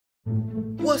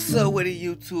What's up with the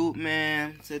YouTube,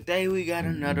 man? Today we got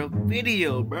another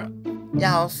video, bro.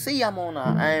 Y'all see I'm on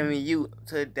a imvu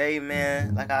today,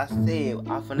 man. Like I said,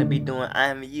 I'm finna be doing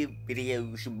imvu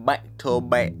videos back to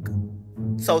back.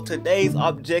 So today's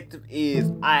objective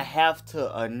is I have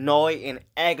to annoy and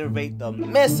aggravate the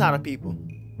mess out of people.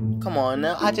 Come on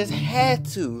now, I just had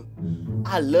to.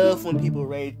 I love when people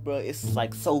rage, bro. It's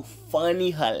like so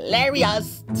funny,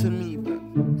 hilarious to me, bro.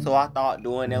 So I thought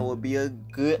doing that would be a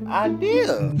good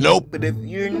idea. Nope. But if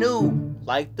you're new,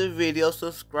 like the video,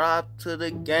 subscribe to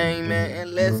the game, man,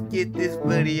 and let's get this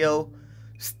video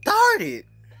started.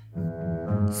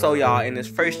 So y'all, in this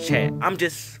first chat, I'm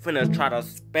just finna try to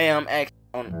spam action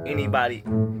on anybody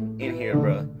in here,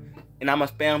 bro. And I'ma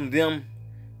spam them.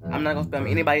 I'm not gonna spam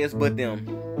anybody else but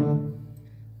them.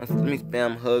 Let me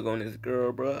spam hug on this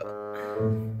girl, bro.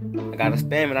 I gotta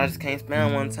spam it. I just can't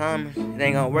spam one time. It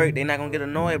ain't gonna work. They not gonna get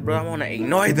annoyed, bro. I wanna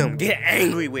annoy them. Get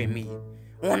angry with me.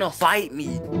 Wanna fight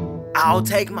me. I'll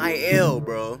take my L,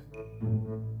 bro.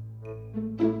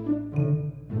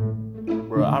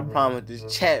 Bro, I promise this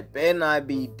chat better not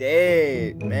be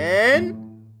dead,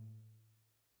 man.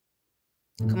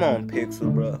 Come on,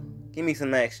 Pixel, bro. Give me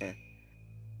some action.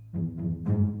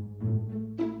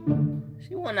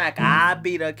 She want like I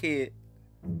beat a kid.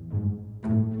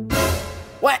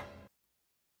 What?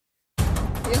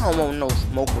 You don't want no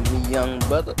smoke with me, young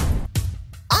brother.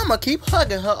 I'ma keep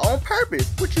hugging her on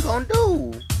purpose. What you gonna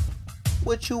do?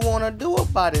 What you wanna do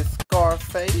about it,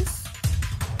 Scarface?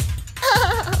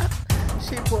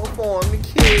 She performed the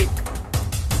kick.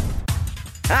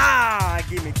 Ah,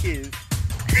 give me a kiss.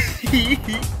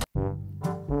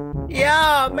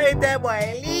 Y'all made that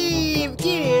boy leave.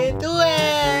 Get into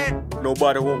it.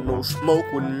 Nobody want no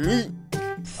smoke with me.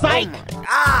 Fight! Oh my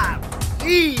God,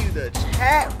 leave the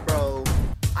chat, bro.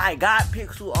 I got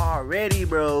Pixel already,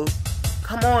 bro.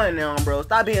 Come on now, bro.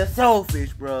 Stop being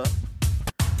selfish, bro.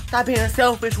 Stop being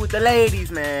selfish with the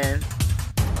ladies, man.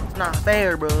 It's not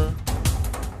fair, bro.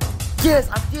 Yes,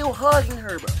 I'm still hugging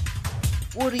her, bro.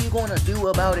 What are you gonna do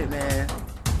about it, man?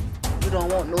 You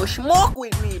don't want no smoke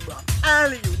with me, bro. I'm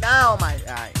telling you now, my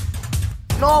guy.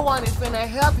 No one is finna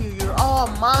help you. You're all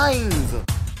mines.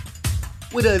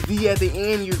 With a Z at the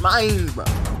end, you're mines, bro.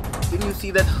 Didn't you see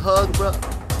that hug, bro?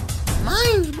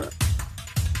 Mines, bro.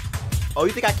 Oh,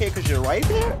 you think I care because you're right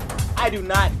there? I do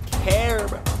not care,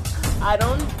 bro. I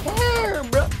don't care,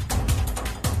 bro.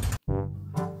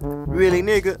 Really,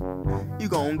 nigga? You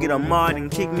gonna get a mod and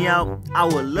kick me out? I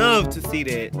would love to see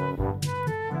that.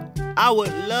 I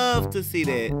would love to see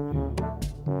that.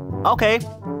 Okay,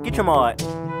 get your mod.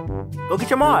 Go get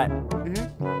your mod.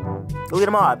 Go get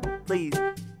a mod, please.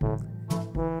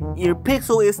 Your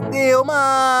Pixel is still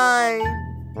mine.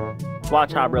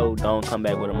 Watch how bro don't come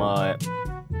back with a mod.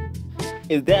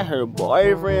 Is that her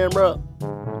boyfriend, bro?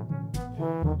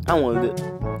 I want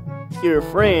to. Your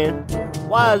friend.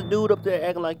 Why is dude up there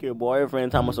acting like your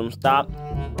boyfriend? Talking about some stop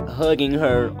hugging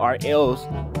her or else.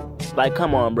 Like,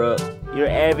 come on, bro. Your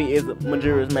Abby is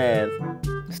Majora's Mask.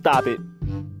 Stop it.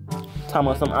 Talking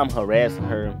about some I'm harassing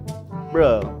her.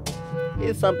 Bro,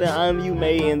 it's something you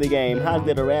made in the game. How's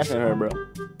that harassing her, bro?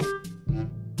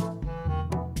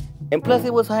 And plus,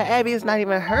 it was her Abby. It's not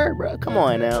even her, bro. Come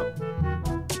on now.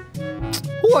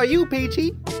 Who are you,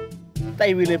 Peachy?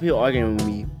 They really up here arguing with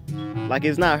me. Like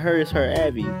it's not her, it's her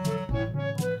Abby.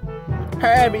 Her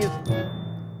Abby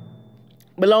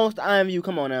belongs to imvu.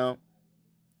 Come on now.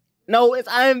 No, it's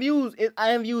imvu's. It's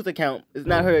imvu's account. It's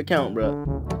not her account, bro.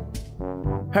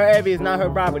 Her Abby is not her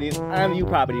property. It's imvu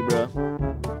property, bro.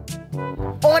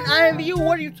 On imvu,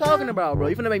 what are you talking about, bro?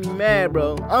 You finna make me mad,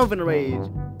 bro. I'm finna rage.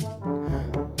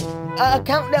 An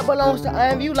account that belongs to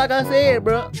imvu, like I said,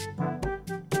 bro.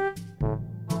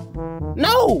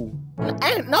 No!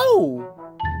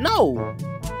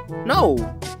 No!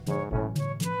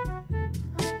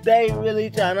 They really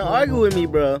trying to argue with me,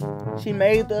 bro. She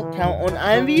made the account on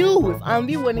imvu. If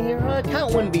imvu wasn't here, her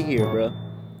account wouldn't be here, bro.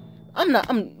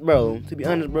 Bro, to be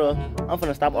honest, bro, I'm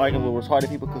finna stop arguing with retarded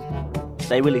people because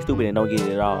they really stupid and don't get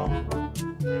it at all.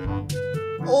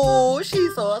 Oh,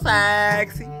 she's so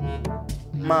sexy.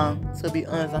 Mom, to be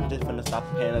honest, I'm just finna stop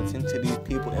paying attention to these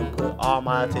people and put all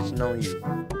my attention on you.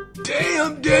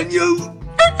 Damn, Daniel!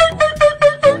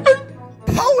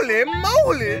 Holy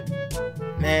moly!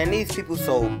 Man, these people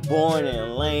so boring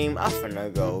and lame. I'm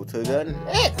finna go to the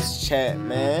next chat,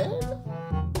 man.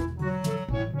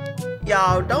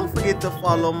 Y'all, don't forget to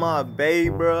follow my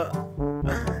babe, bro.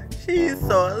 She's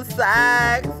so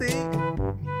sexy.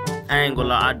 I ain't gonna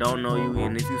lie, I don't know you,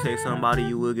 and if you say somebody,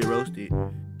 you will get roasted.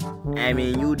 I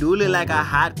mean, you do look like a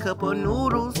hot cup of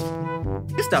noodles.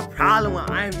 It's the problem with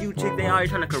imvu chicks. They always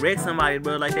trying to correct somebody,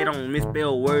 bro. Like they don't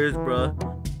misspell words, bro.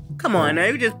 Come on now,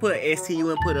 you just put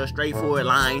STU and put a straightforward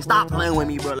line. Stop playing with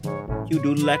me, bro. You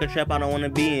do look like a trap I don't want to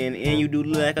be in, and you do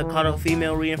look like a caught up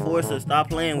female reinforcer. Stop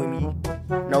playing with me.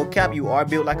 No cap, you are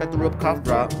built like a threw up cough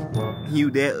drop. You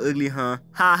that ugly, huh?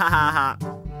 Ha ha ha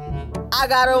ha. I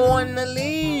gotta want to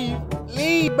leave.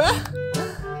 Leave, bro.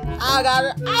 I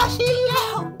gotta. Ah, she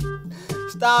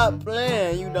left. Stop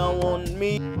playing. You don't want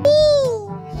me.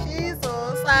 Ooh, she's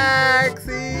so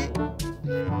sexy.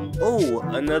 Ooh,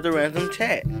 another random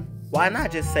chat. Why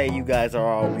not just say you guys are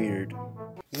all weird?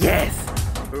 Yes!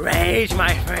 Rage,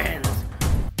 my friends!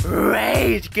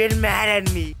 Rage! Get mad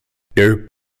at me! Nope.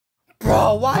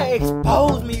 Bro, why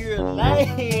expose me? You're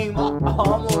lame! I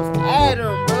almost had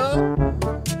him, bro!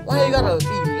 Why you gotta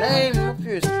be lame? I'm up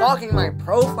here stalking my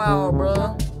profile,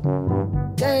 bro!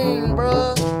 Dang,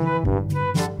 bro!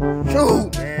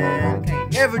 Shoot, man!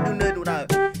 Can't never do nothing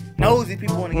without nosy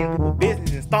people wanna get in people's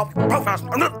business and stalk people's profiles.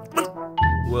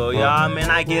 Well, y'all, man,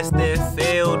 I guess that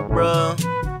failed, bro.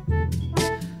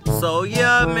 So,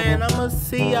 yeah, man, I'ma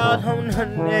see y'all on the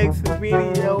next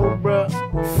video, bro.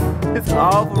 It's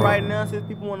awful right now since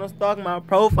people wanna stalk my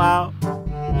profile.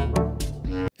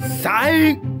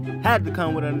 Psych! Had to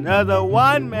come with another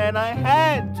one, man. I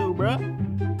had to, bro.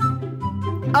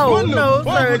 Oh, no,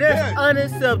 sir, that's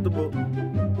unacceptable.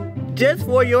 Just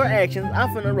for your actions, I'm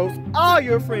finna roast all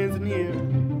your friends in here.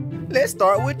 Let's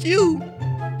start with you.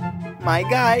 My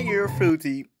guy, you're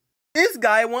fruity. This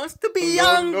guy wants to be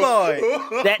young boy.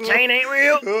 That chain ain't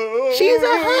real. She's a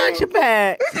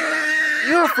hunchback.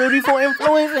 You're fruity for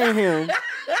influencing him.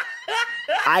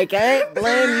 I can't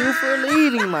blame you for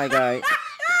leaving, my guy.